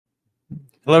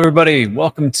Hello, everybody.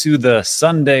 Welcome to the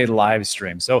Sunday live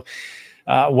stream. So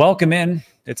welcome in.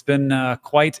 It's been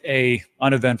quite a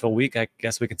uneventful week, I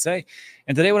guess we could say.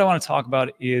 And today what I want to talk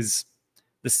about is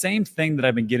the same thing that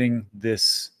I've been getting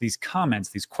these comments,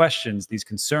 these questions, these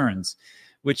concerns,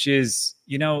 which is,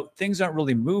 you know, things aren't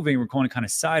really moving. We're going kind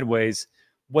of sideways.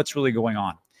 What's really going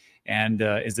on? And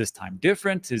is this time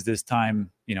different? Is this time,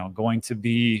 you know, going to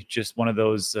be just one of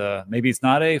those, maybe it's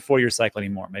not a 4-year cycle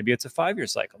anymore. Maybe it's a 5-year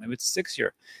cycle. Maybe it's a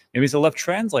 6-year. Maybe it's a left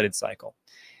translated cycle.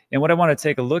 And what I want to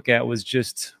take a look at was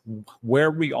just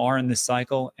where we are in this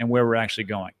cycle and where we're actually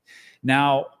going.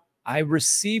 Now, I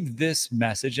received this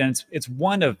message, and it's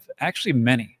one of actually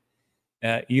many,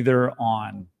 either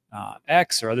on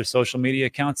X or other social media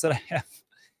accounts that I have.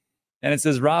 And it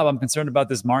says, Rob, I'm concerned about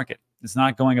this market. It's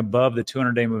not going above the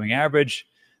 200-day moving average.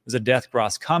 There's a death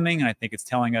cross coming, and I think it's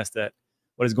telling us that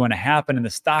what is going to happen in the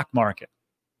stock market.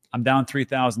 I'm down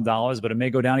 $3,000, but it may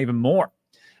go down even more.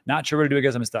 Not sure what to do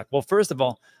against I'm stuck. Well, first of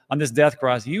all, on this death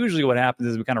cross, usually what happens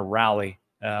is we kind of rally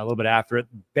a little bit after it.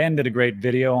 Ben did a great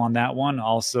video on that one.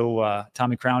 Also,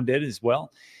 Tommy Crown did as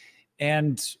well.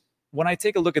 And when I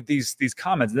take a look at these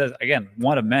comments, again,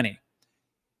 one of many,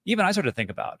 even I start to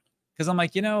think about it. Because I'm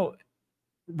like, you know,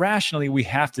 rationally, we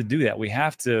have to do that. We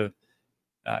have to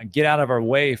get out of our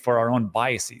way for our own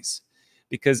biases,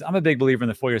 because I'm a big believer in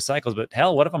the 4-year cycles. But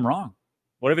hell, what if I'm wrong?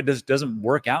 What if it just doesn't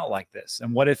work out like this?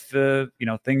 And what if you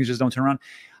know, things just don't turn around?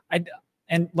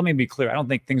 And let me be clear: I don't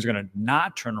think things are going to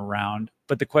not turn around.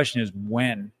 But the question is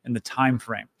when and the time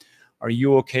frame. Are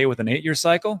you okay with an 8-year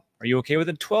cycle? Are you okay with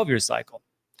a 12-year cycle?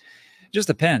 It just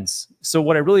depends. So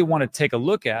what I really want to take a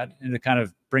look at and to kind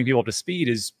of bring people up to speed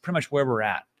is pretty much where we're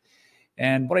at.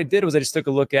 And what I did was I just took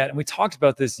a look at, and we talked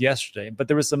about this yesterday, but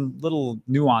there was some little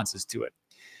nuances to it.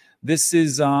 This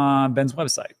is on Ben's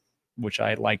website, which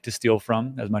I like to steal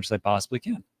from as much as I possibly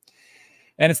can.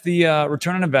 And it's the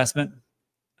return on investment.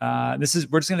 We're just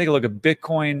going to take a look at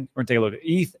Bitcoin. We're going to take a look at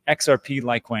ETH, XRP,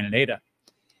 Litecoin, and ADA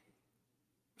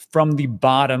from the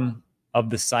bottom of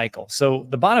the cycle. So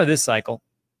the bottom of this cycle,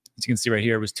 as you can see right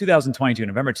here, was 2022,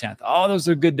 November 10th. Oh, those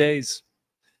are good days.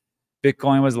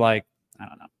 Bitcoin was like, I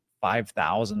don't know,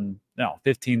 5,000, no,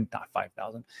 15, not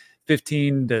 5,000,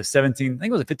 15 to 17. I think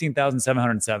it was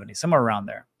 15,770, somewhere around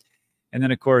there. And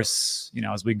then, of course, you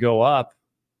know, as we go up,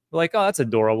 we're like, oh, that's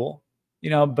adorable,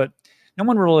 you know, but no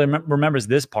one really remembers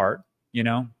this part, you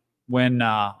know, when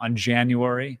on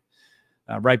January,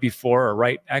 right before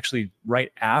or actually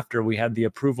right after we had the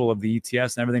approval of the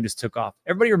ETFs and everything just took off.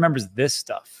 Everybody remembers this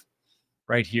stuff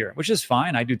right here, which is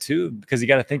fine. I do too, because you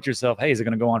got to think to yourself, hey, is it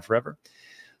going to go on forever?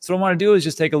 So what I want to do is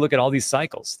just take a look at all these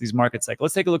cycles, these market cycles.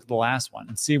 Let's take a look at the last one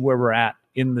and see where we're at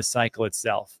in the cycle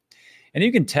itself. And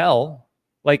you can tell,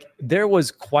 like, there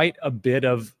was quite a bit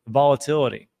of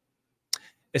volatility,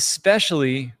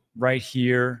 especially right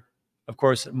here, of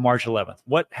course, March 11th.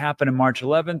 What happened in March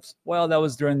 11th? Well, that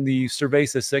was during the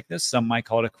cerveza sickness. Some might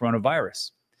call it a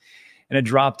coronavirus. And it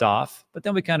dropped off, but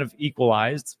then we kind of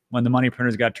equalized when the money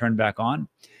printers got turned back on.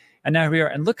 And now here we are.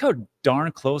 And look how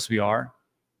darn close we are.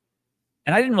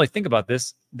 And I didn't really think about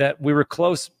this, that we were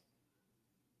close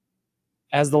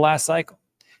as the last cycle.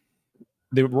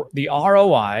 The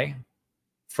ROI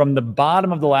from the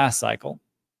bottom of the last cycle,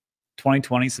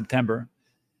 2020, September,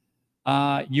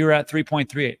 you're at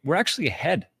 3.38. We're actually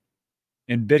ahead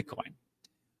in Bitcoin.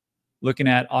 Looking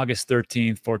at August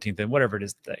 13th, 14th, and whatever it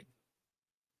is today.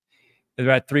 They're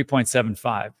at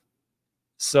 3.75.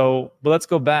 So, but let's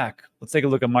go back. Let's take a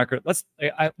look at market. Let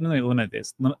me eliminate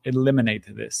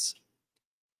this.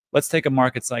 Let's take a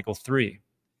market cycle 3.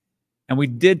 And we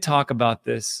did talk about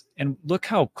this, and look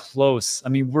how close. I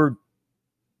mean, we're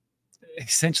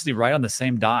essentially right on the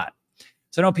same dot.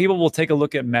 So I know people will take a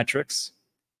look at metrics.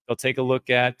 They'll take a look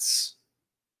at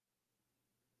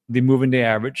the moving day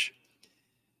average,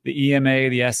 the EMA,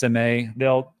 the SMA.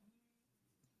 They'll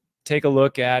take a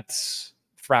look at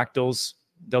fractals.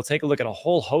 They'll take a look at a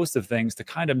whole host of things to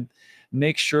kind of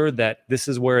make sure that this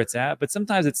is where it's at. But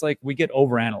sometimes it's like we get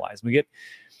overanalyzed. We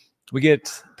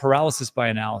get paralysis by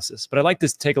analysis. But I'd like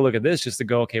to take a look at this just to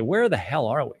go, okay, where the hell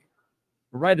are we?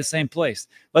 We're right at the same place.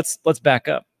 Let's back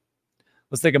up.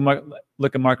 Let's take a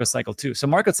look at market cycle 2. So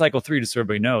market cycle 3, just so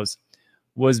everybody knows,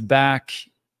 was back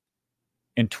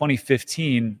in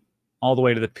 2015 all the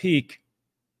way to the peak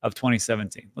of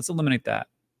 2017. Let's eliminate that.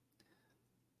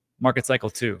 Market cycle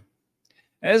 2.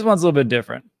 And this one's a little bit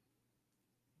different.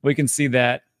 We can see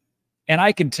that. And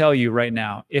I can tell you right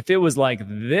now, if it was like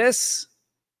this,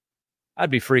 I'd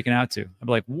be freaking out too. I'd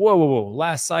be like, whoa, whoa, whoa.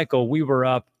 Last cycle, we were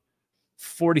up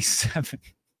 47x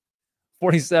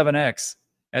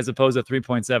as opposed to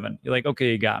 3.7. You're like,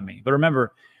 okay, you got me. But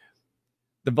remember,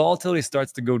 the volatility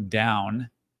starts to go down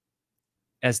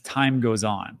as time goes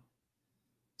on.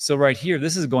 So right here,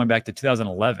 this is going back to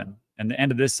 2011, and the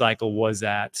end of this cycle was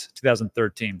at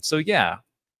 2013. So yeah,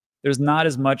 there's not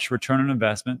as much return on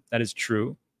investment. That is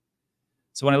true.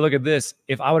 So when I look at this,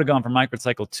 if I would have gone for market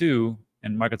cycle 2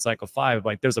 and market cycle 5,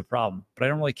 like there's a problem, but I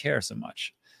don't really care so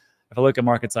much. If I look at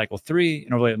market cycle 3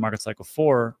 and overlay at market cycle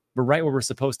 4, we're right where we're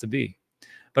supposed to be.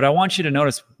 But I want you to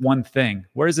notice one thing.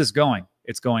 Where is this going?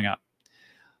 It's going up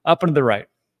and to the right,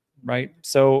 right?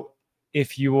 So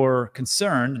if you're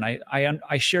concerned, and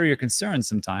I share your concerns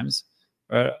sometimes,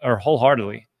 or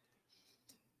wholeheartedly,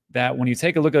 that when you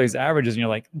take a look at these averages and you're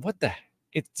like, what the,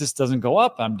 it just doesn't go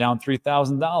up. I'm down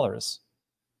 $3,000.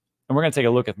 And we're going to take a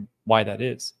look at why that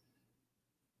is.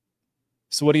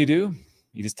 So what do?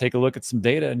 You just take a look at some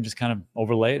data and just kind of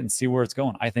overlay it and see where it's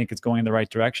going. I think it's going in the right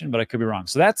direction, but I could be wrong.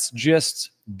 So that's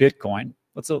just Bitcoin.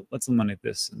 Let's eliminate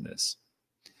this and this.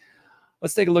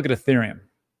 Let's take a look at Ethereum.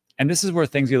 And this is where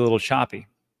things get a little choppy.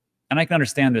 And I can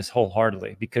understand this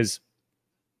wholeheartedly, because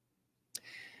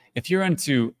if you're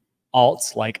into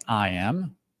alts like I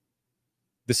am,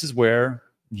 this is where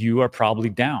you are probably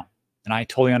down. And I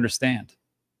totally understand.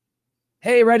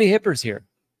 Hey, Ready Hipper's here.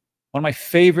 One of my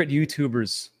favorite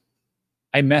YouTubers.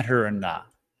 I met her in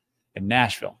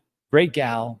Nashville. Great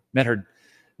gal. Met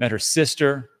her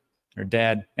sister, her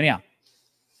dad. Anyhow,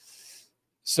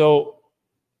 so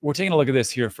we're taking a look at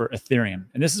this here for Ethereum.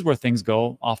 And this is where things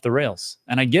go off the rails.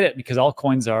 And I get it, because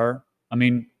altcoins are, I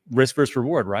mean, risk versus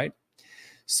reward, right?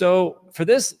 So for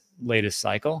this latest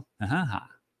cycle,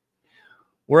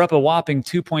 we're up a whopping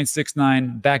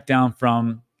 2.69 back down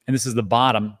from, and this is the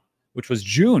bottom, which was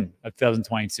June of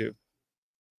 2022.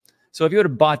 So if you would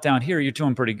have bought down here, you're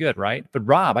doing pretty good, right? But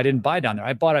Rob, I didn't buy down there.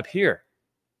 I bought up here.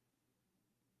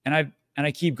 And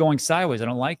I keep going sideways. I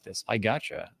don't like this. I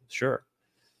gotcha. Sure.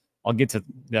 I'll get to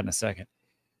that in a second.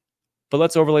 But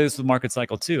let's overlay this with market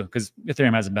cycle 2, because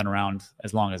Ethereum hasn't been around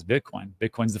as long as Bitcoin.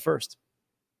 Bitcoin's the first.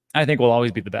 I think will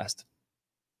always be the best.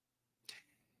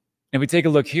 If we take a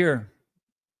look here,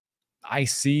 I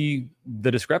see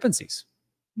the discrepancies.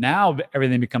 Now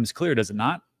everything becomes clear, does it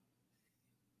not?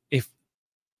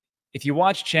 If you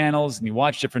watch channels and you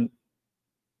watch different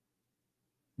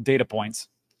data points,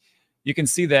 you can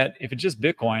see that if it's just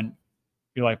Bitcoin,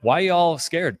 you're like, why are you all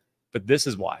scared? But this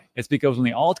is why. It's because when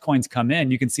the altcoins come in,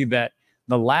 you can see that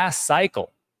the last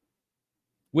cycle,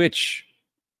 which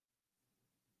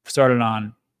started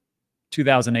on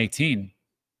 2018,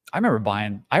 I remember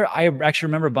buying, I actually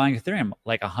remember buying Ethereum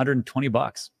like 120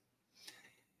 bucks.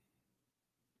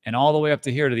 And all the way up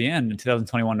to here to the end in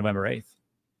 2021, November 8th.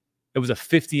 It was a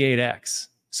 58x.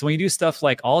 So when you do stuff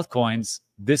like altcoins,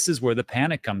 this is where the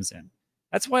panic comes in.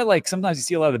 That's why, like, sometimes you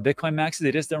see a lot of the Bitcoin maxes,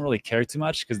 they just don't really care too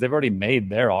much because they've already made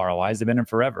their ROIs. They've been in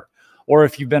forever. Or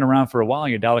if you've been around for a while,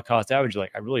 your dollar cost average, you're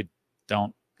like, I really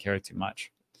don't care too much.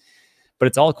 But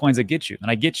it's altcoins that get you. And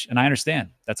I get you, and I understand.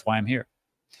 That's why I'm here.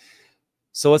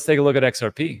 So let's take a look at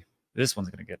XRP. This one's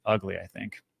going to get ugly, I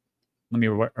think. Let me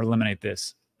eliminate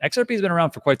this. XRP has been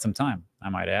around for quite some time, I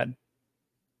might add.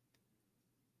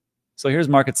 So here's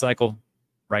market cycle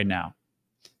right now.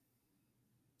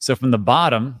 So from the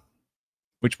bottom,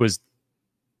 which was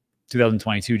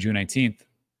 2022, June 18th,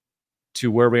 to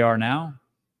where we are now,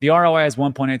 the ROI is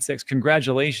 1.86.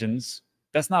 Congratulations.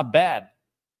 That's not bad.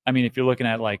 I mean, if you're looking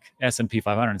at like S&P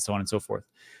 500 and so on and so forth.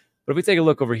 But if we take a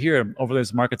look over here, over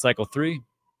this market cycle 3,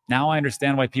 now I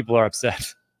understand why people are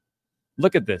upset.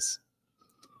 Look at this.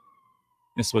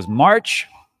 This was March.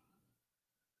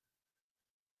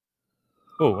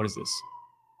 Oh, what is this?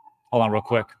 Hold on real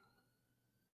quick.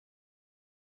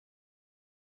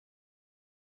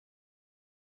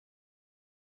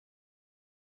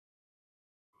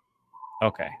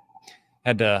 Okay.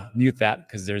 Had to mute that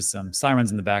because there's some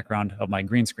sirens in the background of my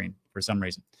green screen for some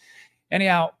reason.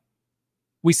 Anyhow,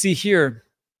 we see here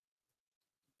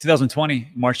 2020,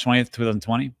 March 20th,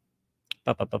 2020.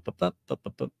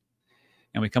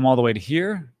 And we come all the way to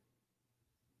here.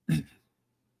 That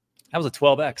was a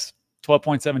 12x,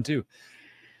 12.72.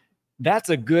 That's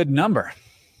a good number.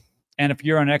 And if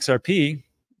you're on XRP,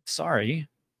 sorry,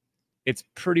 it's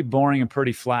pretty boring and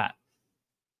pretty flat.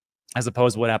 As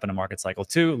opposed to what happened in market cycle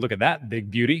 2. Look at that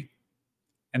big beauty.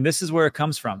 And this is where it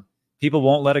comes from. People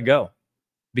won't let it go.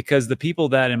 Because the people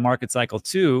that in market cycle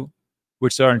 2,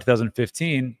 which started in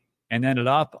 2015 and ended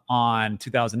up on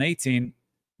 2018,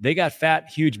 they got fat,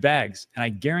 huge bags. And I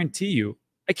guarantee you,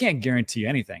 I can't guarantee you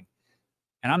anything.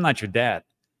 And I'm not your dad.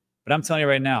 But I'm telling you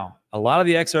right now, a lot of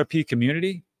the XRP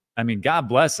community, I mean, God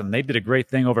bless them. They did a great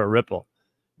thing over at Ripple.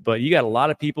 But you got a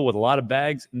lot of people with a lot of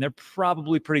bags, and they're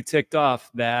probably pretty ticked off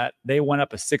that they went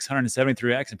up a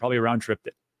 673x and probably round tripped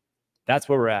it. That's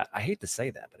where we're at. I hate to say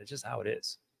that, but it's just how it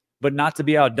is. But not to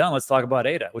be outdone, let's talk about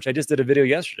ADA, which I just did a video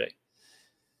yesterday.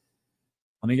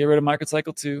 Let me get rid of market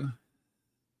cycle 2.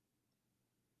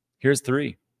 Here's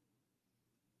 3.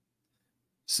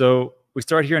 So we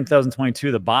start here in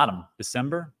 2022, the bottom,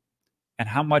 December. And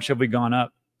how much have we gone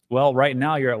up? Well, right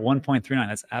now you're at 1.39.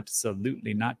 That's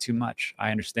absolutely not too much.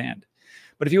 I understand.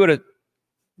 But if you would have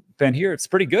been here, it's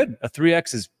pretty good. A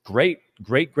 3X is great,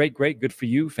 great, great, great. Good for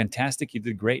you. Fantastic. You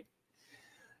did great.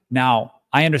 Now,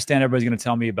 I understand everybody's going to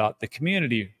tell me about the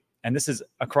community, and this is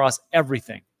across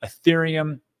everything.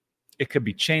 Ethereum, it could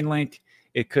be Chainlink,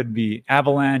 it could be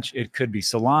Avalanche, it could be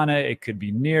Solana, it could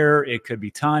be Near, it could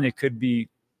be Ton, it could be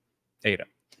ADA.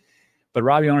 But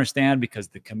Rob, you don't understand, because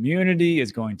the community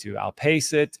is going to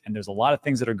outpace it, and there's a lot of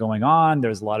things that are going on.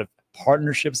 There's a lot of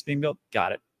partnerships being built.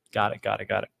 Got it.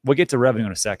 We'll get to revenue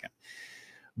in a second.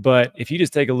 But if you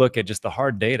just take a look at just the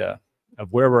hard data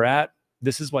of where we're at,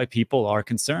 this is why people are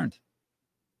concerned.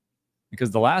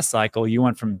 Because the last cycle, you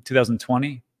went from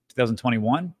 2020,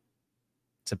 2021,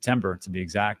 September to be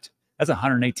exact. That's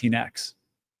 118x.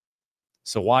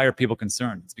 So why are people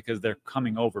concerned? It's because they're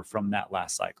coming over from that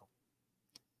last cycle.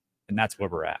 And that's where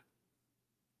we're at.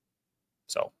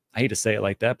 So I hate to say it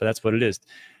like that, but that's what it is.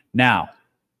 Now,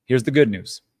 here's the good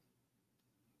news.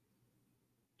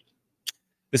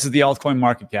 This is the altcoin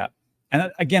market cap. And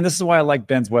again, this is why I like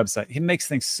Ben's website. He makes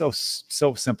things so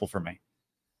simple for me.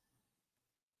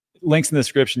 Links in the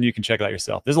description. You can check it out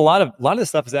yourself. There's a lot of this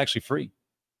stuff is actually free.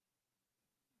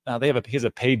 Now he has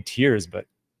a paid tiers, but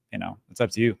you know, it's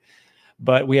up to you.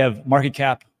 But we have market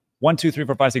cap 1, 2, 3,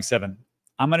 4, 5, 6, 7.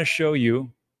 I'm going to show you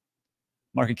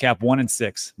market cap 1 and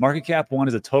 6. Market cap 1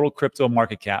 is a total crypto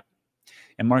market cap,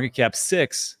 and market cap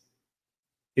 6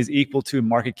 is equal to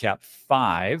market cap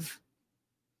 5,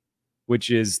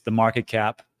 which is the market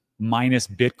cap minus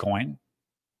Bitcoin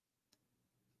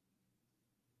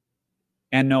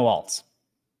and no alts,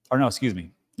 or no, excuse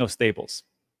me, no stables.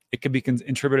 It could be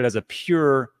attributed as a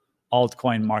pure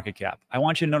altcoin market cap. I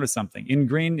want you to notice something. In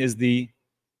green is the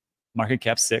market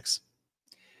cap 6.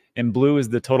 In blue is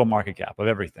the total market cap of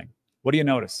everything. What do you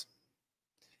notice?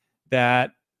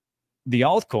 That the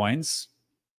altcoins,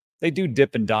 they do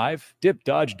dip and dive, dip,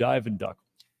 dodge, dive, and duck.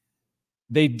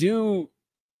 They do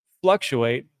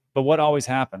fluctuate, but what always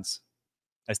happens?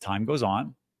 As time goes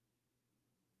on,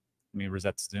 let me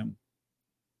reset the zoom.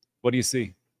 What do you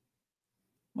see?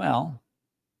 Well,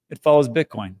 it follows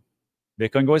Bitcoin.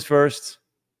 Bitcoin goes first.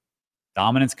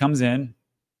 Dominance comes in,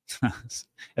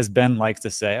 as Ben likes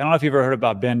to say. I don't know if you've ever heard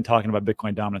about Ben talking about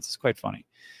Bitcoin dominance. It's quite funny.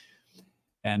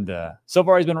 And so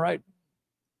far, he's been right.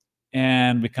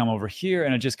 And we come over here,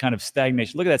 and it just kind of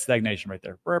stagnation. Look at that stagnation right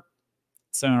there.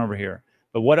 Sitting over here.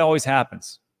 But what always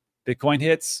happens? Bitcoin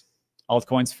hits,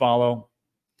 altcoins follow.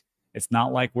 It's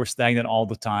not like we're stagnant all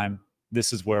the time.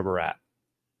 This is where we're at.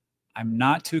 I'm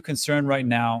not too concerned right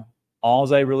now.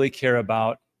 All I really care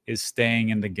about is staying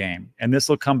in the game. And this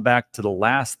will come back to the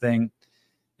last thing.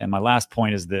 And my last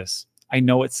point is this. I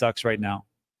know it sucks right now.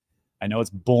 I know it's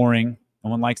boring. No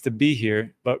one likes to be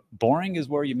here. But boring is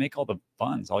where you make all the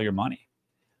funds, all your money.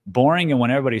 Boring and when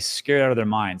everybody's scared out of their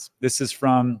minds. This is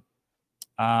from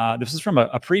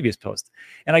a previous post.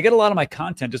 And I get a lot of my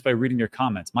content just by reading your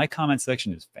comments. My comment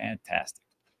section is fantastic.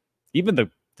 Even the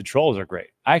trolls are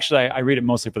great. Actually, I read it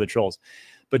mostly for the trolls.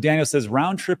 But Daniel says,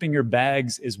 round tripping your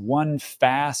bags is one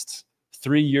fast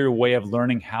 3-year way of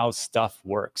learning how stuff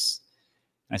works.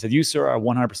 And I said, you, sir, are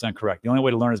 100% correct. The only way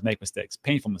to learn is make mistakes,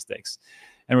 painful mistakes.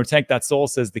 And Rotank.soul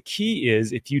says, the key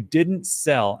is if you didn't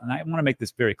sell, and I want to make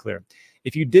this very clear,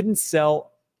 if you didn't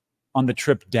sell on the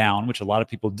trip down, which a lot of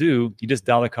people do, you just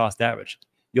dollar cost average.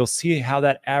 You'll see how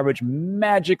that average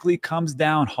magically comes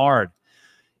down hard.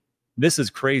 This is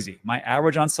crazy. My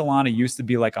average on Solana used to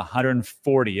be like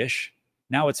 140-ish.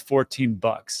 Now it's 14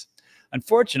 bucks.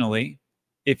 Unfortunately,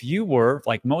 if you were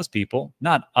like most people,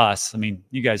 not us, I mean,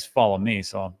 you guys follow me,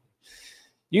 so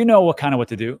you know what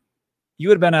to do. You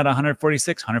would have been at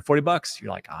 146, 140 bucks.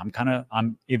 You're like,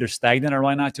 I'm either stagnant or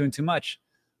really not doing too much.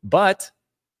 But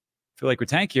I feel like we're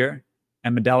tank here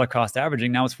and the dollar cost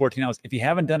averaging. Now it's 14 hours. If you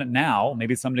haven't done it now,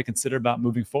 maybe it's something to consider about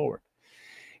moving forward.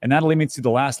 And that'll lead me to the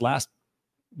last,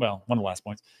 well, one of the last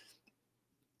points.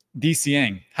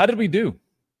 DCAing. How did we do?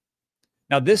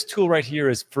 Now, this tool right here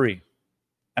is free.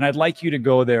 And I'd like you to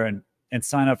go there and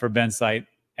sign up for Ben's site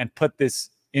and put this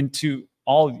into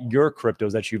all your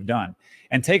cryptos that you've done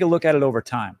and take a look at it over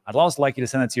time. I'd also like you to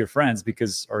send that to your friends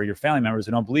or your family members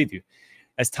who don't believe you.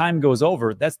 As time goes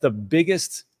over, that's the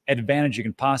biggest advantage you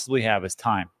can possibly have is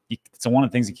time. It's one of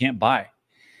the things you can't buy.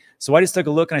 So I just took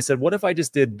a look and I said, what if I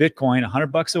just did Bitcoin 100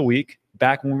 bucks a week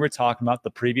back when we were talking about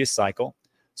the previous cycle?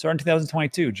 Started in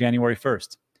 2022, January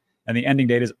 1st. And the ending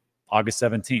date is August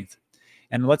 17th.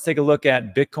 And let's take a look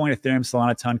at Bitcoin, Ethereum,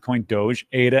 Solana, Toncoin, Doge,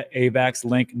 ADA, AVAX,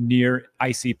 Link, NEAR,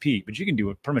 ICP. But you can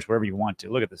do it pretty much wherever you want to.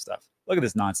 Look at this stuff. Look at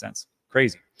this nonsense.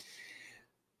 Crazy.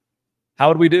 How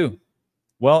would we do?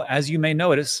 Well, as you may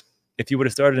notice, if you would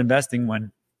have started investing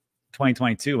when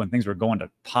 2022, when things were going to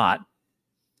pot,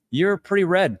 you're pretty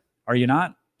red. Are you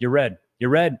not? You're red. You're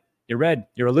red. You're red.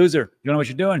 You're a loser. You don't know what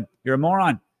you're doing. You're a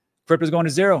moron. Crypto's going to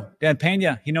zero. Dan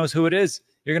Pena, he knows who it is.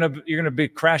 You're gonna be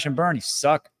crash and burn. You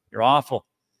suck. You're awful.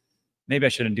 Maybe I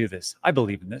shouldn't do this. I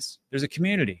believe in this. There's a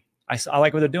community. I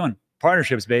like what they're doing.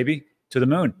 Partnerships, baby, to the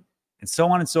moon, and so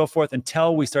on and so forth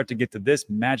until we start to get to this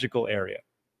magical area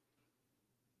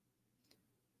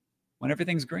when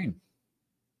everything's green.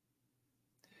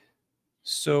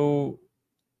 So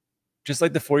just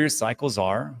like the 4-year cycles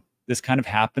are, this kind of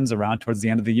happens around towards the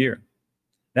end of the year.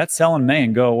 That sell in May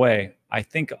and go away. I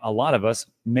think a lot of us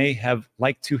may have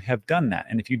liked to have done that.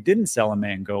 And if you didn't sell in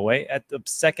May and go away, at the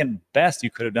second best you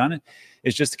could have done it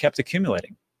is just kept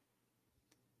accumulating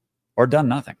or done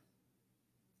nothing.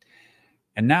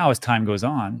 And now as time goes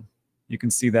on, you can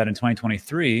see that in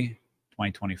 2023,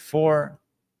 2024,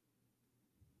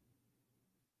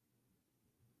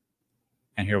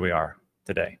 and here we are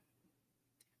today.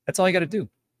 That's all you got to do.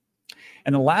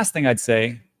 And the last thing I'd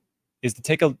say is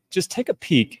to just take a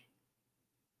peek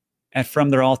at from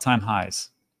their all-time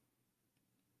highs.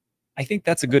 I think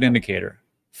that's a good indicator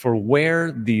for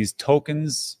where these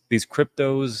tokens, these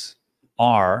cryptos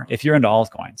are, if you're into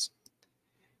altcoins,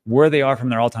 where they are from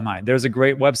their all-time high. There's a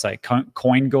great website,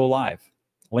 Coin Go Live,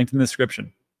 linked in the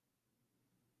description.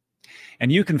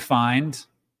 And you can find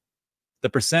the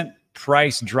percent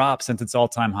price drop since its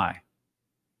all-time high.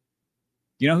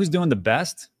 You know who's doing the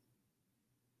best?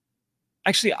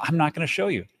 Actually, I'm not going to show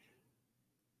you.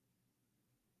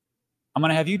 I'm going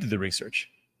to have you do the research.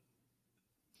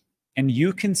 And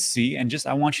you can see, and just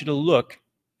I want you to look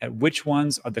at which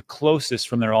ones are the closest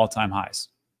from their all-time highs.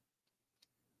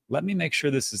 Let me make sure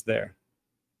this is there.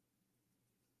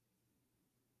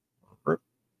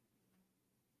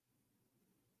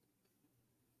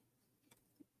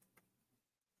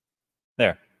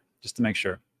 There, just to make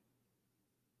sure.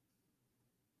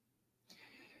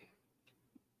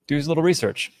 Do a little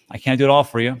research. I can't do it all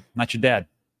for you. I'm not your dad.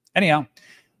 Anyhow,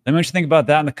 let me know what you think about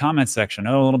that in the comments section.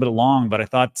 I know a little bit long, but I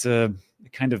thought it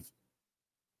kind of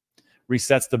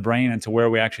resets the brain into where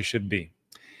we actually should be.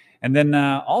 And then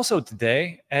also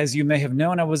today, as you may have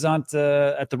known, I was at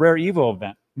the Rare Evo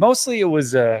event. Mostly it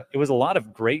was a lot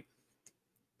of great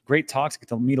talks. Get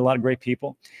to meet a lot of great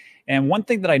people. And one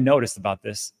thing that I noticed about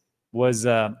this was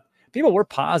people were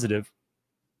positive,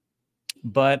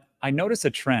 but I noticed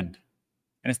a trend,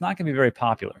 and it's not going to be very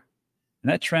popular.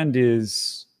 And that trend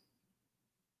is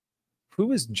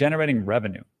who is generating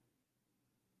revenue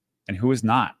and who is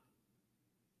not.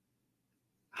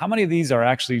 How many of these are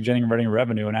actually generating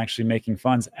revenue and actually making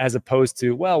funds, as opposed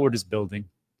to, well, we're just building,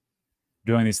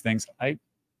 doing these things. I'm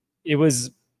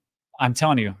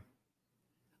telling you,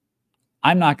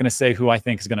 I'm not going to say who I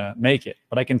think is going to make it,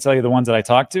 but I can tell you the ones that I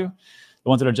talked to, the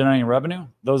ones that are generating revenue,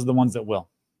 those are the ones that will.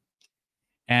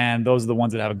 And those are the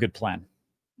ones that have a good plan.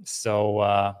 So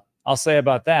I'll say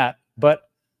about that. But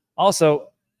also,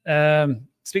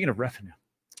 speaking of revenue,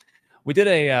 we did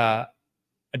a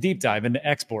deep dive into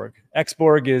Xborg.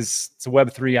 Xborg it's a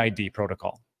Web3 ID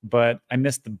protocol, but I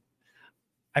missed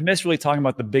really talking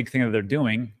about the big thing that they're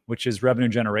doing, which is revenue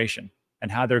generation,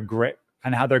 and how they're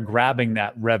grabbing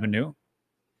that revenue,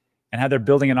 and how they're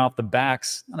building it off the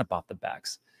backs, not about the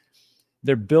backs.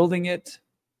 They're building it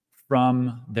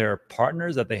from their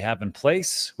partners that they have in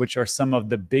place, which are some of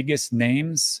the biggest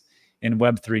names in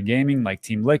Web3 gaming, like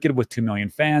Team Liquid with 2 million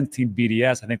fans, Team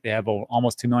BDS, I think they have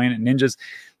almost 2 million, and Ninjas,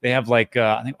 they have like,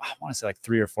 I want to say like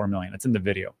 3 or 4 million. It's in the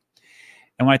video.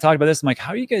 And when I talked about this, I'm like,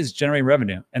 how are you guys generating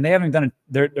revenue? And they haven't done it.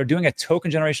 They're doing a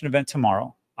token generation event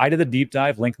tomorrow. I did a deep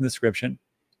dive, link in the description.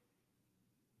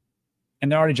 And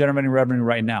they're already generating revenue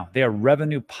right now. They are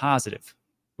revenue positive,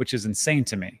 which is insane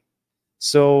to me.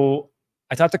 So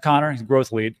I talked to Connor, he's a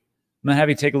growth lead. I'm going to have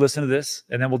you take a listen to this,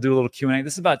 and then we'll do a little Q&A.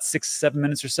 This is about 6-7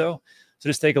 minutes or so. So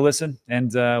just take a listen,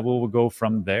 and we'll go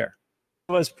from there.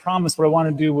 As promised, what I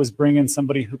wanted to do was bring in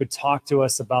somebody who could talk to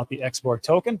us about the Xborg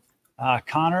token.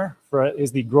 Connor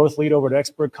is the growth lead over at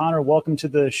Xborg. Connor, welcome to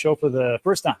the show for the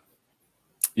first time.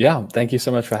 Yeah, thank you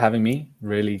so much for having me.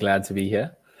 Really glad to be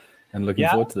here and looking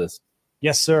forward to this.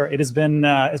 Yes, sir. It has been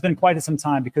it's been quite some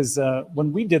time, because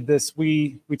when we did this,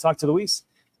 we talked to Luis.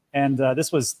 And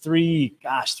this was 3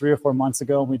 or 4 months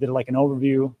ago. We did like an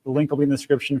overview. The link will be in the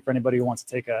description for anybody who wants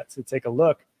to take a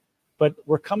look. but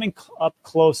we're coming up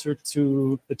closer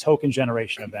to the token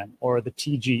generation event, or the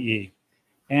TGE.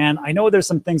 And I know there's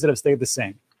some things that have stayed the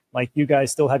same. Like you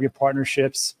guys still have your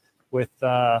partnerships with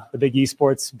the big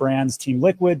esports brands, Team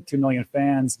Liquid, 2 million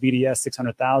fans, BDS,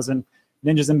 600,000.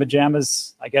 Ninjas in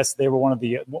Pajamas, I guess they were one of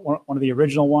the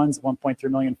original ones, 1.3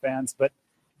 million fans. But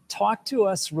talk to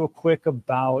us real quick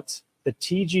about the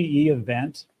TGE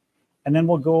event, and then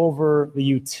we'll go over the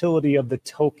utility of the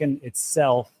token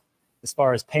itself as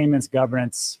far as payments,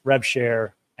 governance, rev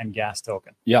share, and gas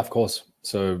token. Yeah, of course.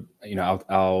 So,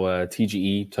 our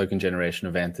TGE token generation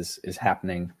event is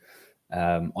happening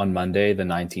on Monday, the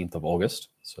 19th of August.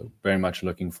 So very much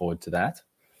looking forward to that.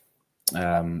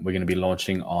 We're going to be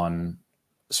launching on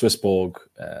Swissborg,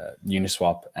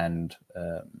 Uniswap,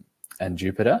 and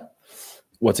Jupiter.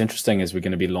 What's interesting is we're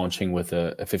going to be launching with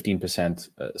a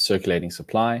 15% circulating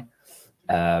supply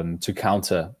to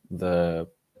counter the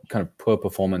kind of poor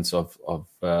performance of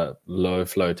low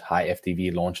float, high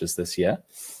FTV launches this year.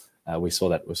 We saw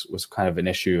that was kind of an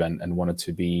issue and wanted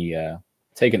to be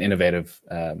take an innovative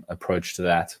approach to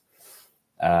that.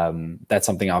 That's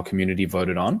something our community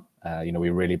voted on.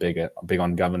 We're really big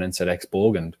on governance at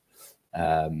Xborg, and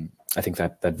I think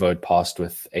that vote passed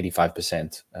with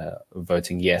 85%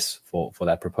 voting yes for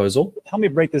that proposal. Help me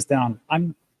break this down.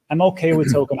 I'm okay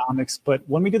with tokenomics, but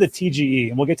when we do the TGE,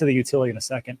 and we'll get to the utility in a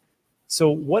second, so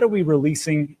what are we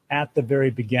releasing at the very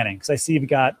beginning? Because I see you've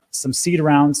got some seed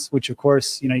rounds, which of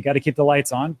course, you got to keep the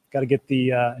lights on, got to get the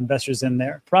investors in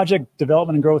there. Project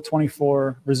development and growth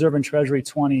 24, reserve and treasury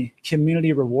 20,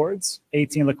 community rewards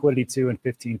 18, liquidity 2, and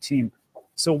 15 team.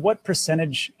 So what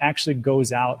percentage actually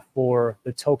goes out for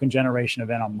the token generation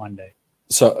event on Monday?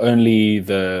 So only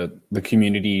the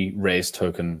community raised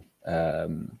token.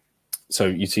 So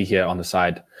you see here on the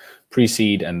side,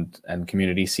 pre-seed and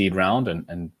community seed round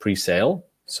and pre-sale.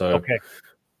 So okay.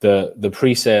 The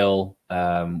pre-sale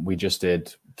we just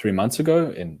did 3 months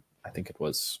ago in, I think it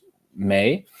was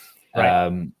May.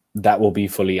 Right. That will be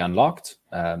fully unlocked.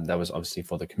 That was obviously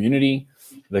for the community.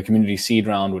 The community seed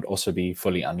round would also be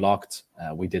fully unlocked.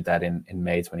 We did that in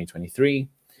May 2023.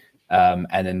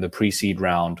 And then the pre-seed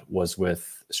round was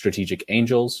with strategic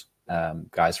angels,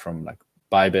 guys from like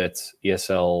Bybit,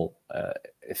 ESL,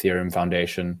 Ethereum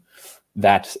Foundation.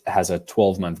 That has a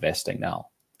 12-month vesting now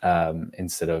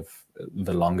instead of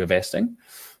the longer vesting.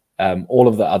 All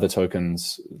of the other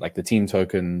tokens, like the team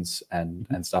tokens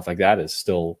and stuff like that, is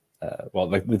still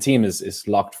like the team is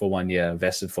locked for 1 year,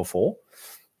 vested for 4.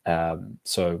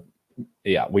 So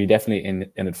yeah, we definitely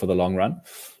in it for the long run.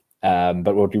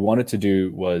 But what we wanted to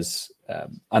do was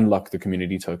unlock the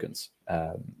community tokens.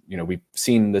 We've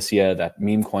seen this year that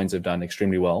meme coins have done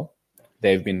extremely well.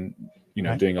 They've been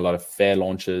doing a lot of fair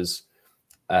launches,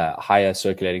 higher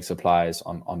circulating supplies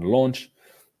on launch,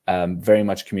 very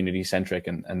much community centric,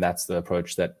 and that's the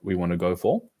approach that we want to go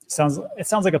for. It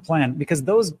sounds like a plan, because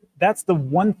that's the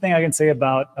one thing I can say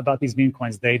about these meme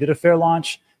coins. They did a fair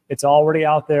launch. It's already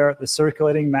out there. The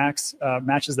circulating max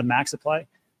matches the max supply,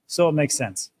 so it makes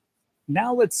sense.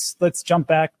 Now let's jump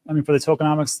back. I mean, for the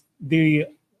tokenomics, the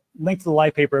link to the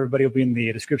light paper, everybody will be in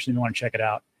the description if you want to check it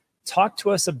out. Talk to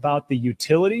us about the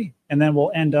utility, and then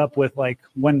we'll end up with like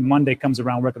when Monday comes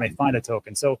around, where can they find a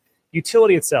token? So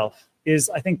utility itself is,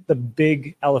 I think, the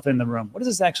big elephant in the room. What does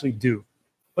this actually do?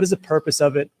 What is the purpose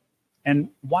of it? And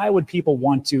why would people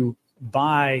want to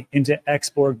buy into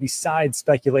Xborg besides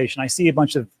speculation? I see a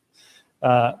bunch of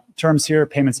terms here: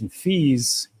 payments and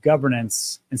fees,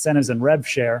 governance, incentives and rev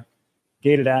share,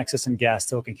 gated access, and gas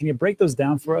token. Can you break those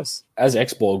down for us? As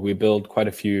Xborg, we build quite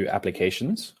a few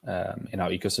applications in our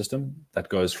ecosystem that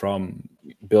goes from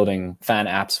building fan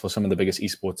apps for some of the biggest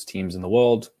esports teams in the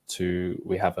world to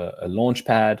we have a launch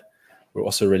pad. We're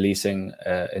also releasing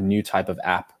a new type of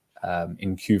app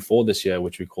in Q4 this year,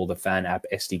 which we call the Fan App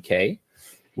SDK,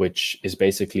 which is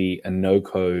basically a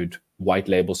no-code white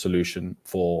label solution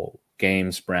for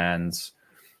games, brands,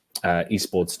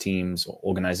 esports teams, or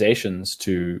organizations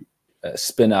to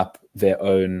spin up their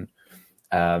own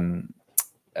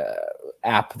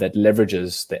app that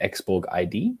leverages the Xborg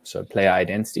ID, so player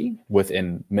identity,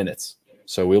 within minutes.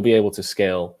 So we'll be able to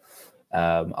scale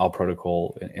our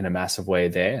protocol in a massive way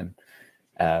there. And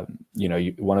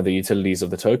one of the utilities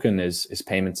of the token is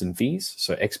payments and fees.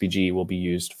 So XBG will be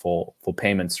used for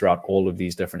payments throughout all of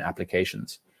these different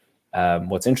applications.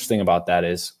 What's interesting about that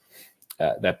is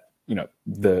that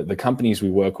the companies we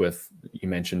work with, you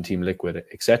mentioned Team Liquid,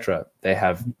 etc., they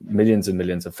have millions and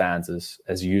millions of fans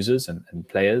as users and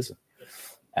players.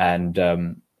 And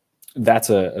that's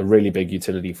a really big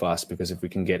utility for us, because if we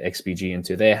can get XBG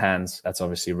into their hands, that's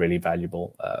obviously really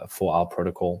valuable for our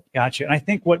protocol. Gotcha. And I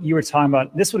think what you were talking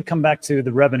about, this would come back to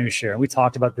the revenue share. We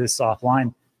talked about this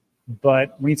offline,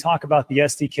 but when you talk about the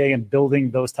SDK and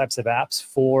building those types of apps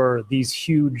for these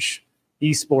huge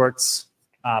esports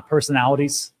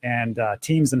personalities and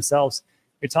teams themselves,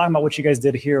 you're talking about what you guys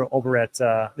did here over at,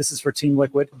 this is for Team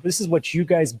Liquid. This is what you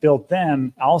guys built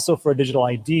them also for a digital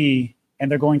ID, and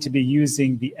they're going to be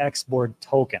using the Xborg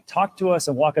token. Talk to us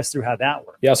and walk us through how that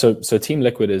works. Yeah, so Team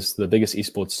Liquid is the biggest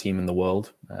esports team in the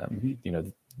world. You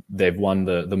know, they've won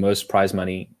the most prize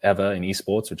money ever in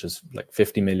esports, which is like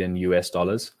 $50 million US.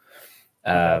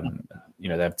 You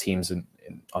know, they have teams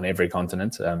on every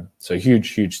continent. So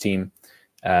huge team.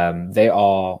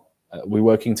 We're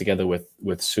working together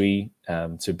with Sui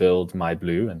to build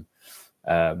MyBlue,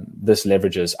 and this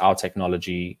leverages our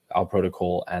technology, our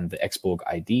protocol, and the Xborg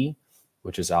ID,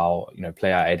 which is our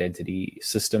player identity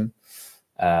system.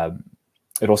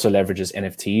 It also leverages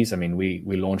NFTs. I mean, we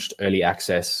launched early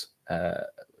access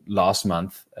last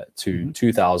month to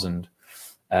 2,000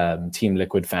 Team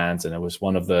Liquid fans, and it was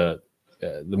one of the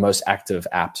most active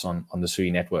apps on the Sui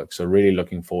network. So really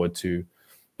looking forward to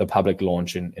the public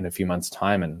launch in a few months'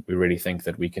 time, and we really think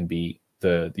that we can be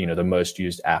the most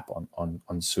used app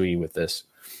on Sui with this.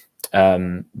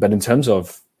 But in terms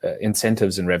of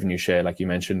incentives and revenue share, like you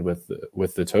mentioned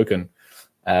with the token,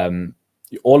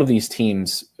 all of these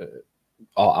teams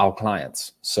are our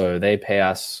clients, so they pay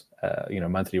us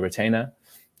monthly retainer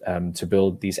to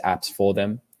build these apps for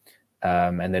them,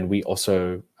 and then we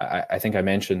also, I think I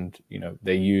mentioned,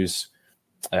 they use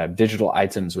digital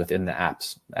items within the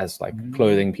apps as like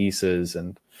clothing pieces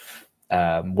and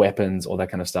weapons, all that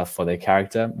kind of stuff for their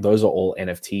character. Those are all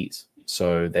NFTs,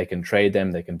 so they can trade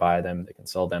them, they can buy them, they can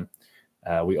sell them.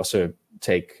 We also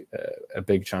take a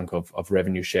big chunk of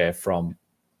revenue share from,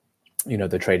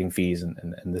 the trading fees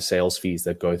and the sales fees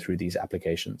that go through these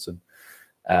applications.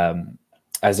 And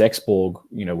as Xborg,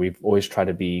 we've always tried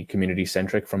to be community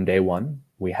centric from day one.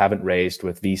 We haven't raised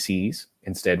with VCs.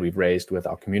 Instead, we've raised with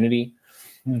our community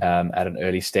at an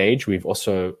early stage. We've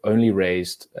also only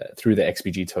raised through the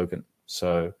XBG token.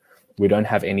 So we don't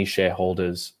have any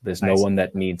shareholders. There's no one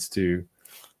that needs to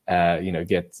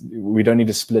we don't need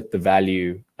to split the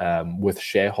value with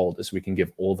shareholders. We can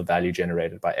give all the value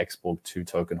generated by Xborg to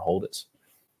token holders.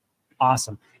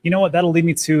 Awesome. You know what? That'll lead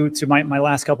me to my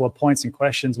last couple of points and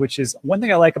questions, which is one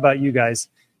thing I like about you guys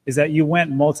is that you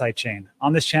went multi-chain.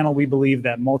 On this channel, we believe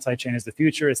that multi-chain is the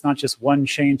future. It's not just one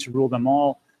chain to rule them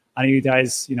all. I know you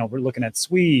guys, we're looking at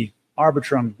Sui,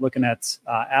 Arbitrum, looking at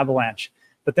Avalanche.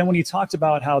 But then when you talked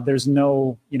about how there's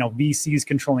no, VCs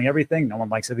controlling everything, no one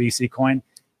likes a VC coin.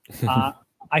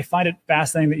 I find it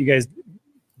fascinating that you guys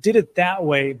did it that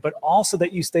way, but also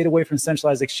that you stayed away from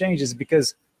centralized exchanges,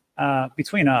 because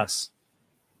between us,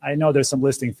 I know there's some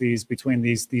listing fees between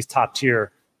these top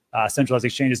tier centralized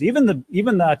exchanges, even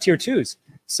the tier twos.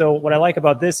 So what I like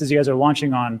about this is you guys are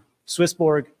launching on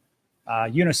Swissborg,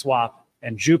 Uniswap,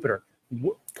 and Jupiter.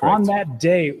 Correct. On that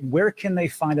day, where can they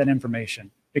find that information?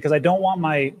 Because I don't want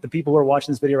the people who are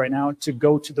watching this video right now to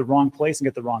go to the wrong place and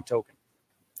get the wrong token.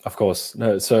 Of course.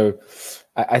 No. So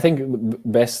I think the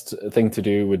best thing to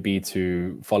do would be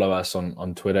to follow us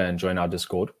on Twitter and join our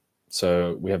Discord.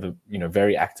 So we have a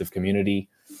very active community.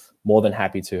 More than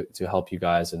happy to help you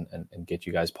guys and get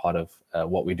you guys part of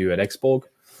what we do at Xborg.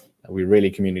 We're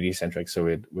really community centric, so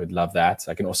we'd love that.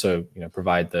 I can also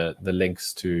provide the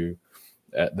links to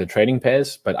the trading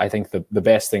pairs, but I think the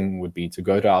best thing would be to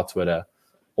go to our Twitter.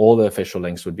 All the official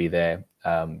links would be there.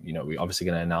 We're obviously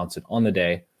going to announce it on the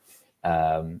day.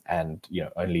 And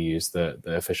only use the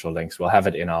official links. We'll have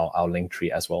it in our link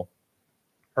tree as well.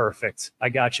 Perfect. I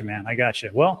got you, man. I got you.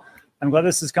 Well, I'm glad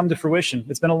this has come to fruition.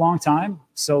 It's been a long time,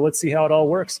 so let's see how it all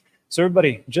works. So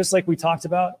everybody, just like we talked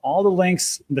about, all the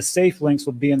links, the safe links,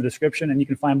 will be in the description, and you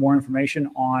can find more information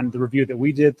on the review that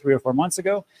we did 3 or 4 months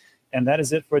ago. And that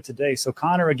is it for today. So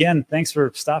Connor, again, thanks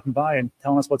for stopping by and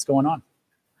telling us what's going on.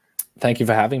 Thank you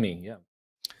for having me. Yeah.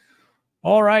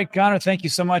 All right, Connor, thank you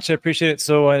so much. I appreciate it.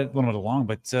 So a little bit long,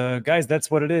 but guys, that's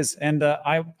what it is. And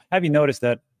I have you noticed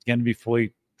that, again, to be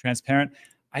fully transparent,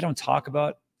 I don't talk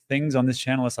about things on this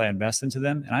channel unless I invest into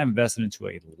them, and I've invested into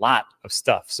a lot of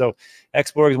stuff. So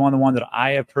Xborg is one of the ones that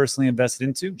I have personally invested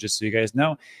into, just so you guys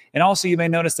know. And also, you may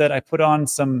notice that I put on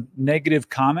some negative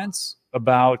comments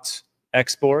about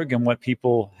Xborg and what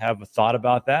people have thought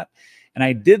about that. And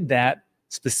I did that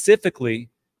specifically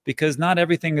because not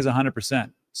everything is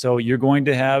 100%. So you're going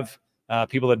to have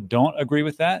people that don't agree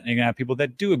with that, and you're going to have people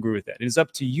that do agree with that. It is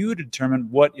up to you to determine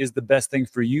what is the best thing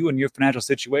for you and your financial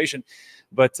situation.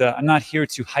 But I'm not here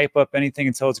to hype up anything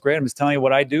until it's great. I'm just telling you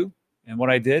what I do, and what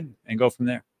I did and go from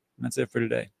there. And that's it for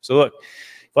today. So look,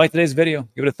 if you like today's video,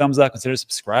 give it a thumbs up, consider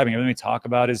subscribing. Everything we talk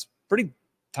about is pretty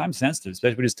time sensitive,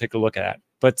 especially if we just take a look at it.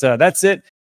 But that's it.